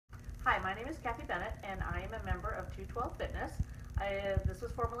Hi, my name is Kathy Bennett, and I am a member of 212 Fitness. This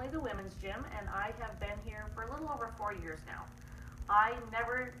was formerly the women's gym, and I have been here for a little over 4 years now. I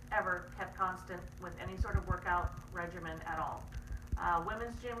never, ever kept constant with any sort of workout regimen at all.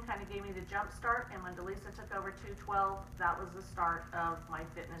 Women's gym kind of gave me the jump start, and when Delisa took over 212, that was the start of my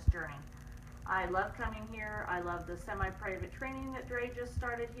fitness journey. I love coming here. I love the semi-private training that Dre just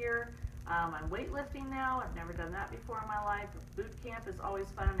started here. I'm weightlifting now. I've never done that before in my life. Boot camp is always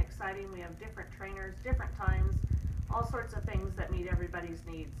fun and exciting. We have different trainers, different times, all sorts of things that meet everybody's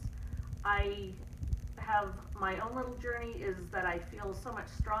needs. I have my own little journey is that I feel so much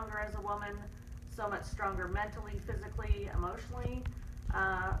stronger as a woman, so much stronger mentally, physically, emotionally.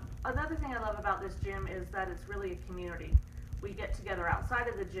 Another thing I love about this gym is that it's really a community. We get together outside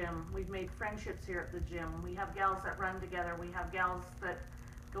of the gym. We've made friendships here at the gym. We have gals that run together. We have gals that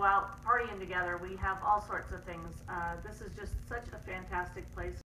go out partying together. We have all sorts of things. This is just such a fantastic place.